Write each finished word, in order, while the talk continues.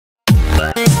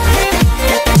Hi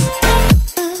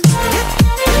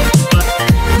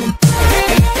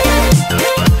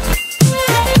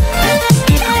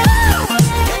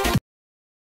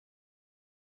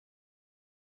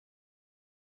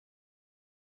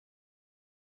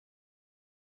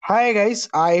guys,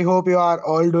 I hope you are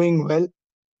all doing well.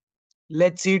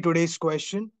 Let's see today's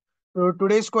question. So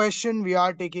today's question we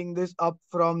are taking this up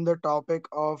from the topic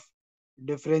of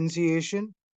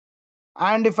differentiation.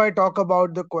 And if I talk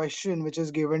about the question which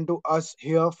is given to us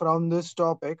here from this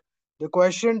topic, the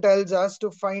question tells us to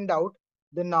find out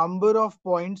the number of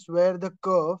points where the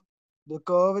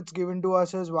curve it's given to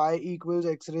us as y equals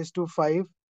x raised to 5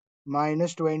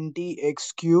 minus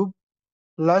 20x cube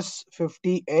plus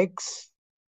 50x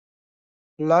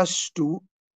plus 2.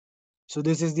 So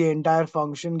this is the entire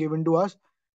function given to us.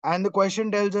 And the question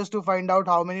tells us to find out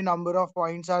how many number of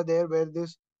points are there where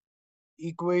this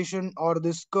equation or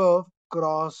this curve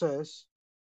crosses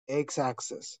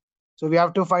x-axis. So we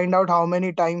have to find out how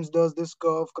many times does this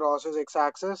curve crosses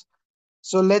x-axis.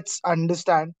 So let's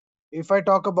understand. If I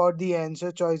talk about the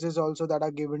answer choices also that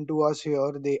are given to us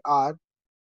here, they are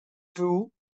 2,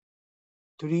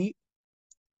 3,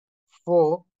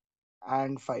 4,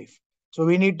 and 5. So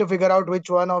we need to figure out which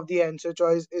one of the answer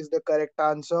choice is the correct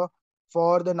answer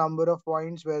for the number of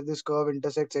points where this curve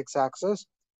intersects x-axis.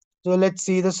 So let's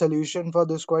see the solution for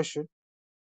this question.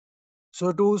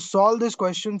 So to solve this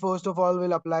question, first of all,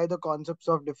 we'll apply the concepts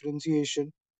of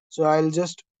differentiation. So I'll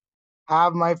just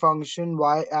have my function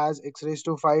y as x raised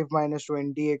to 5 minus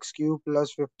 20x cube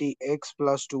plus 50x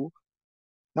plus 2.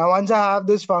 Now once I have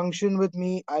this function with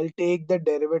me, I'll take the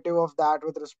derivative of that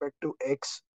with respect to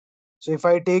x. So if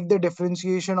I take the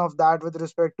differentiation of that with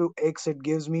respect to x, it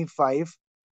gives me 5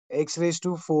 x raised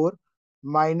to 4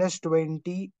 minus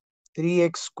 20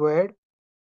 3x squared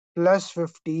plus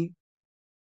 50,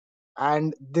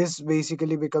 and this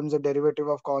basically becomes a derivative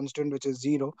of constant which is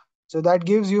 0. So that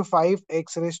gives you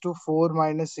 5x raised to 4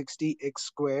 minus 60x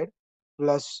squared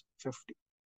plus 50.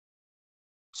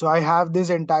 So I have this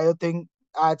entire thing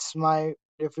as my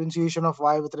differentiation of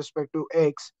y with respect to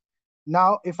x.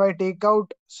 Now, if I take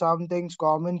out some things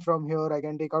common from here, I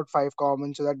can take out 5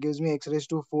 common. So that gives me x raised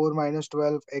to 4 minus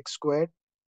 12x squared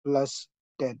plus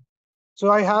 10. So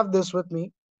I have this with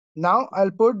me. Now I'll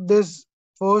put this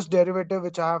first derivative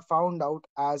which I have found out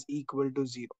as equal to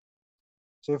 0.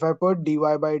 So if I put dy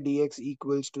by dx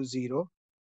equals to 0,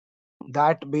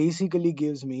 that basically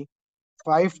gives me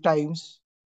 5 times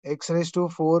x raised to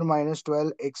 4 minus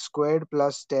 12x squared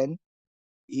plus 10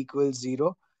 equals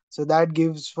 0. So that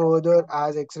gives further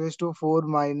as x raised to 4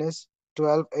 minus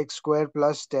 12x squared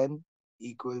plus 10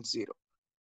 equals 0.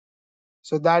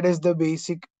 So that is the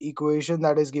basic equation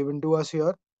that is given to us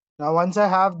here. Now once I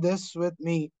have this with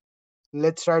me,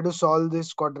 let's try to solve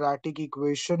this quadratic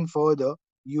equation further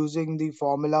using the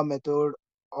formula method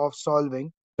of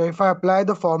solving. So if I apply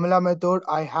the formula method,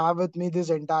 I have with me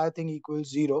this entire thing equals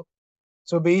 0.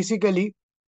 So basically,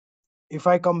 if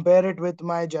I compare it with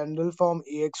my general form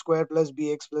ax square plus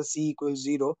bx plus c equals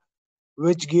 0,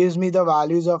 which gives me the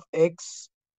values of x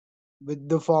with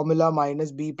the formula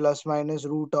minus b plus minus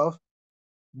root of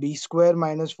b square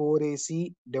minus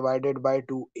 4ac divided by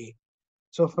 2a.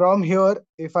 So from here,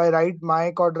 if I write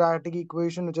my quadratic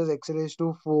equation, which is x raised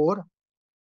to 4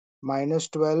 minus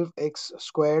 12x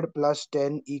squared plus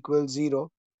 10 equals 0,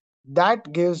 that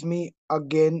gives me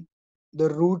again the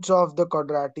roots of the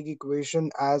quadratic equation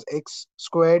as x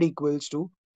squared equals to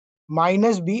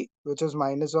minus b, which is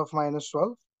minus of minus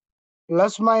 12,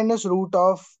 plus minus root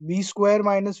of b square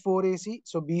minus 4ac,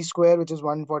 so b square, which is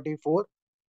 144,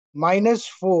 minus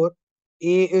 4,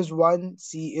 a is 1,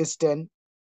 c is 10,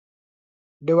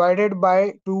 divided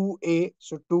by 2a,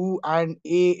 so 2 and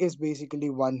a is basically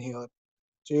 1 here.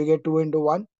 So you get 2 into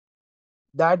 1.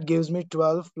 That gives me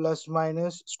 12 plus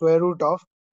minus square root of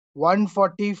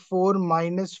 144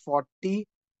 minus 40,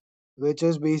 which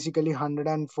is basically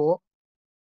 104,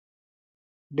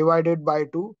 divided by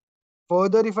 2.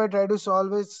 Further, if I try to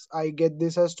solve this, I get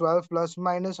this as 12 plus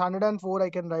minus 104. I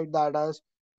can write that as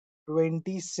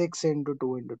 26 into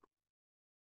 2 into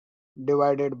 2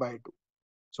 divided by 2.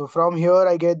 So from here,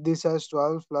 I get this as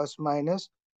 12 plus minus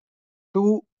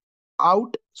 2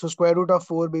 out. So square root of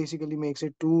 4 basically makes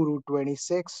it 2 root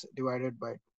 26 divided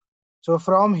by 2. So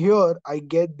from here, I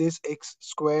get this x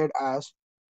squared as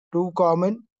 2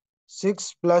 common,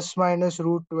 6 plus minus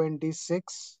root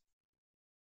 26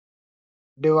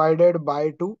 divided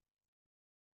by 2.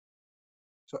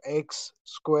 So x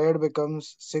squared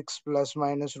becomes 6 plus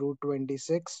minus root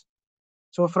 26.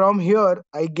 So from here,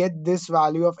 I get this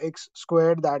value of x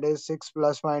squared, that is 6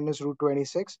 plus minus root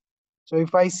 26. So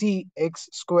if I see x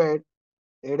squared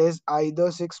It is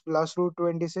either 6 plus root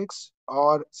 26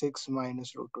 or 6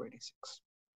 minus root 26.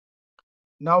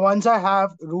 Now, once I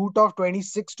have root of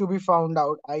 26 to be found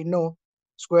out, I know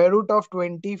square root of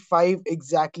 25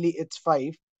 exactly it's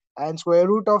 5 and square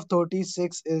root of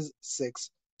 36 is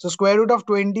 6. So square root of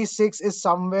 26 is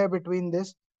somewhere between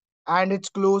this and it's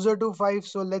closer to 5.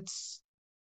 So let's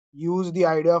use the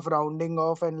idea of rounding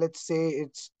off and let's say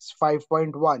it's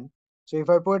 5.1. So if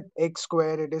I put x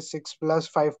square, it is 6 plus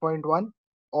 5.1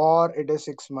 or it is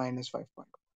 6 minus 5.1.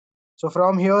 So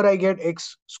from here I get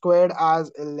x squared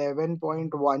as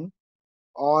 11.1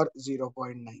 or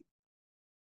 0.9.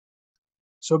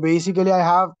 So basically I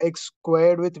have x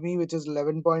squared with me, which is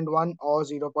 11.1 or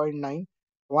 0.9.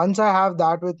 Once I have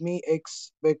that with me,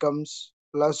 x becomes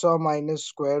plus or minus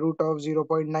square root of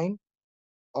 0.9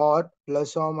 or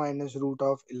plus or minus root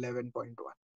of 11.1.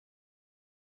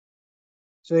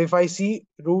 So if I see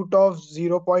root of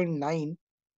 0.9,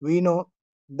 we know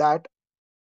that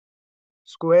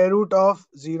square root of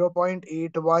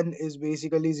 0.81 is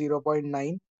basically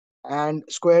 0.9 and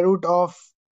square root of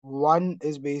 1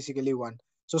 is basically 1.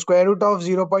 So square root of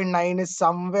 0.9 is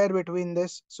somewhere between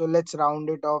this. So let's round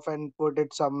it off and put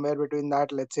it somewhere between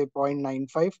that. Let's say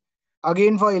 0.95.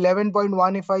 Again for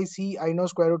 11.1, if I see, I know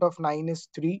square root of 9 is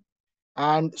 3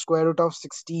 and square root of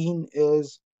 16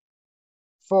 is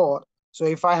 4. So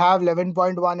if I have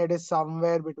 11.1, it is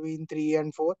somewhere between 3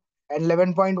 and 4. And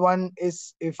 11.1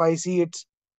 is, if I see, it's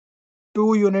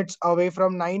 2 units away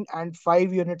from 9 and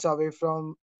 5 units away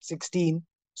from 16.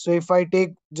 So if I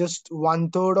take just one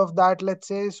third of that, let's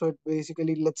say, so it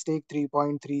basically, let's take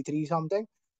 3.33 something.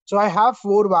 So I have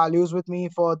four values with me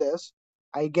for this.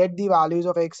 I get the values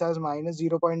of x as minus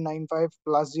 0.95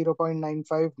 plus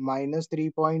 0.95 minus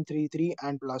 3.33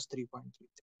 and plus 3.33.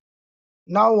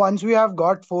 Now, once we have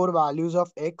got four values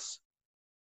of x,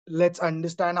 let's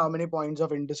understand how many points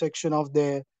of intersection of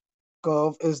the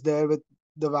curve is there with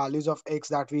the values of x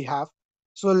that we have.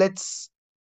 So let's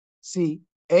see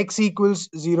x equals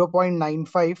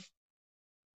 0.95.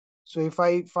 So if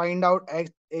I find out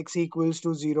x equals to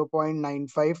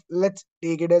 0.95, let's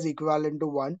take it as equivalent to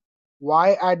 1.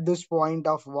 Y at this point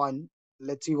of 1,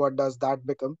 let's see what does that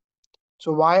become.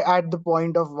 So y at the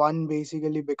point of 1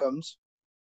 basically becomes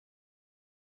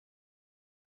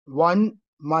 1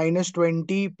 minus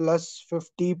 20 plus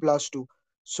 50 plus 2.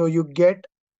 So you get,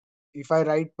 if I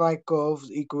write my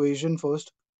curves equation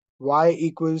first, y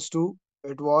equals to,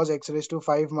 it was x raised to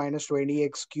 5 minus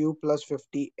 20x cube plus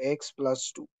 50x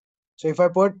plus 2. So if I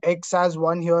put x as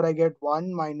 1 here, I get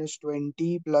 1 minus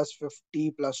 20 plus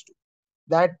 50 plus 2.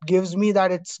 That gives me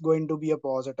that it's going to be a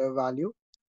positive value.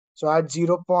 So at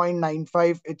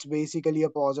 0.95, it's basically a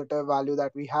positive value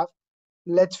that we have.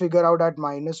 Let's figure out at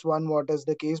minus 1 what is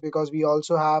the case, because we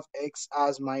also have x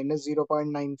as minus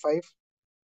 0.95.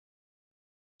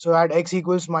 So at x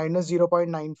equals minus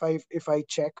 0.95, if I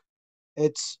check,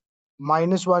 it's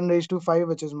minus 1 raised to 5,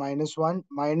 which is minus 1,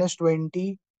 minus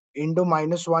 20 into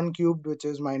minus 1 cubed, which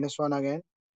is minus 1 again,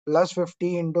 plus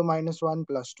 50 into minus 1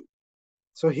 plus 2.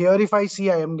 So here if I see,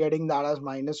 I am getting that as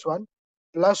minus 1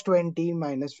 plus 20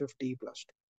 minus 50 plus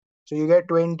 2. So you get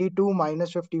 22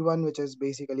 minus 51, which is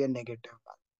basically a negative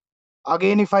value.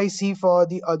 Again, if I see for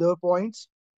the other points,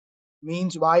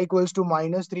 means y equals to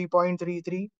minus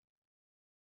 3.33.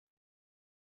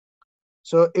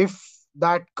 So if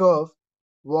that curve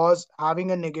was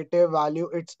having a negative value,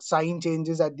 its sign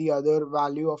changes at the other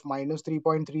value of minus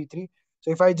 3.33.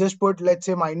 So if I just put, let's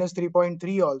say, minus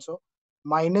 3.3 also,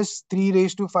 minus 3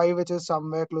 raised to 5, which is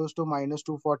somewhere close to minus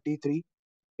 243.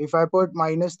 If I put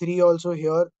minus 3 also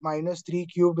here, minus 3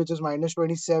 cubed, which is minus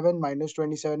 27, minus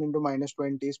 27 into minus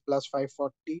 20 is plus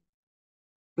 540,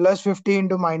 plus 50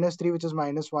 into minus 3, which is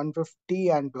minus 150,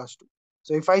 and plus 2.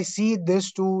 So if I see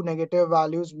these two negative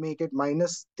values, make it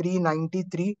minus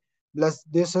 393, plus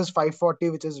this is 540,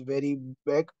 which is very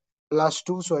big, plus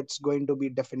 2. So it's going to be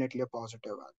definitely a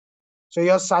positive value. So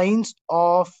your signs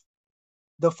of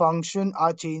the function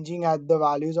are changing at the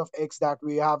values of x that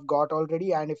we have got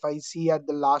already. And if I see at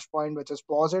the last point, which is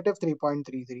positive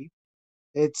 3.33,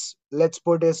 it's, let's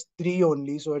put as 3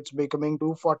 only. So it's becoming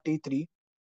 243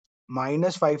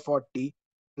 minus 540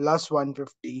 plus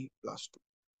 150 plus 2.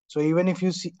 So even if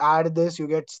you see, add this, you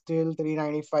get still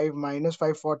 395 minus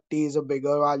 540 is a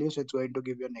bigger value. So it's going to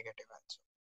give you a negative answer.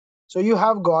 So you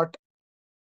have got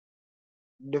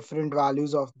different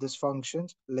values of this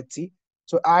functions. Let's see.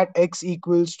 So at x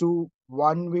equals to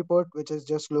 1, we put, which is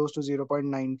just close to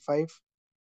 0.95.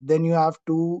 Then you have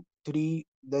 2, 3,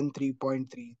 then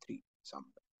 3.33 somewhere.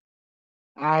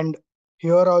 And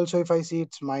here also, if I see,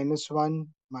 it's minus 1,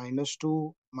 minus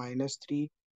 2, minus 3,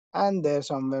 and there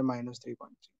somewhere minus 3.3.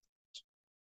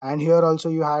 and here also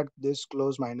you had this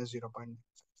close minus 0.9.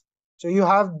 So you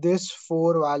have this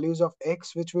four values of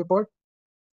x which we put,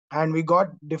 and we got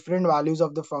different values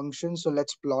of the function. So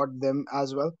let's plot them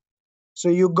as well. So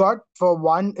you got for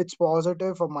one it's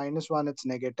positive, for minus one it's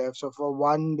negative. So for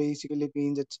one basically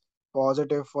means it's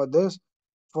positive for this.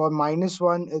 For minus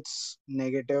one it's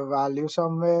negative value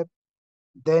somewhere.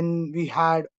 Then we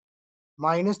had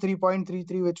minus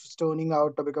 3.33, which was turning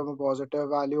out to become a positive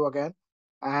value again.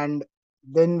 And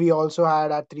then we also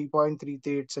had at 3.33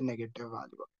 it's a negative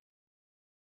value.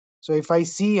 So if I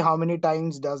see how many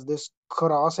times does this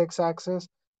cross x-axis,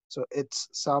 so it's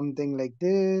something like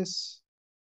this,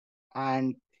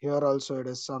 and here also it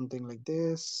is something like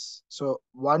this. So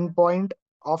one point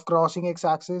of crossing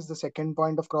x-axis, the second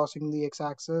point of crossing the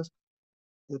x-axis,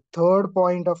 the third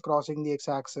point of crossing the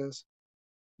x-axis,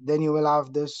 then you will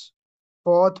have this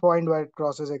fourth point where it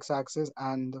crosses x-axis,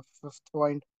 and the fifth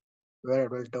point where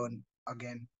it will turn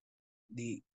again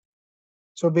the.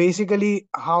 So basically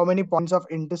how many points of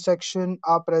intersection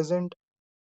are present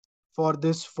for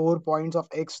this 4 points of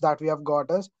x that we have got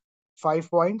as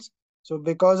 5 points. So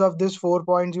because of this 4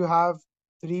 points, you have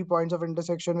 3 points of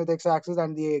intersection with x-axis,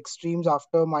 and the extremes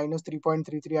after minus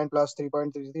 3.33 and plus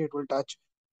 3.33, it will touch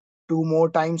two more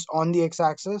times on the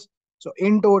x-axis. So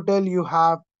in total, you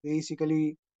have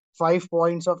basically 5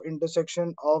 points of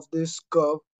intersection of this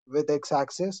curve with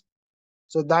x-axis.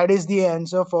 So that is the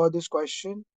answer for this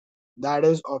question. That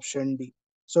is option D.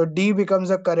 So D becomes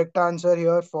the correct answer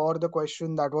here for the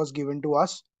question that was given to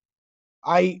us.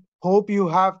 I hope you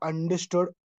have understood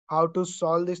how to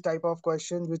solve this type of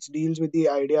questions, which deals with the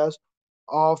ideas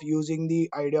of using the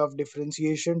idea of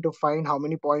differentiation to find how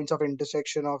many points of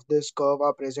intersection of this curve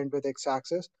are present with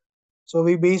x-axis. So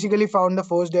we basically found the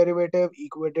first derivative,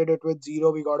 equated it with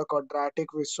 0, we got a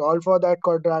quadratic, we solved for that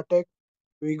quadratic,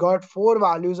 we got four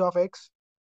values of x,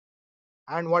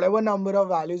 and whatever number of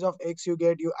values of x you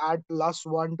get, you add plus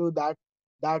 1 to that.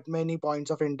 That many points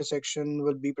of intersection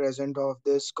will be present of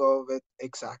this curve with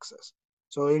x-axis.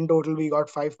 So in total we got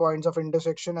 5 points of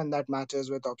intersection, and that matches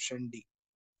with option D.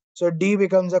 So D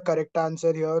becomes the correct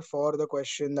answer here for the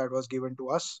question that was given to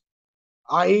us.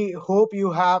 I hope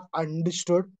you have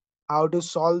understood how to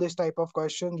solve this type of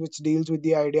questions, which deals with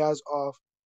the ideas of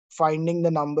finding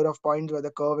the number of points where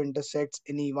the curve intersects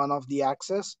any one of the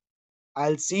axes.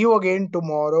 I'll see you again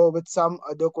tomorrow with some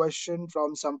other question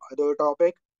from some other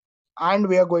topic, and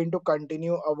we are going to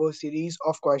continue our series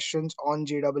of questions on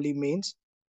JEE mains.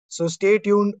 So stay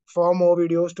tuned for more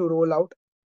videos to roll out.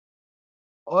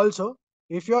 Also,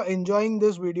 if you're enjoying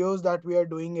these videos that we are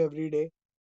doing every day,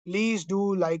 please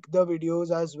do like the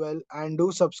videos as well, and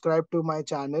do subscribe to my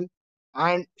channel,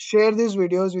 and share these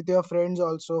videos with your friends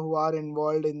also who are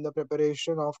involved in the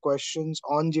preparation of questions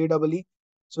on JEE,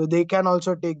 so they can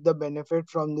also take the benefit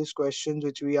from these questions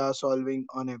which we are solving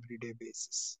on everyday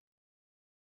basis.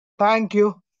 Thank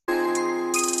you.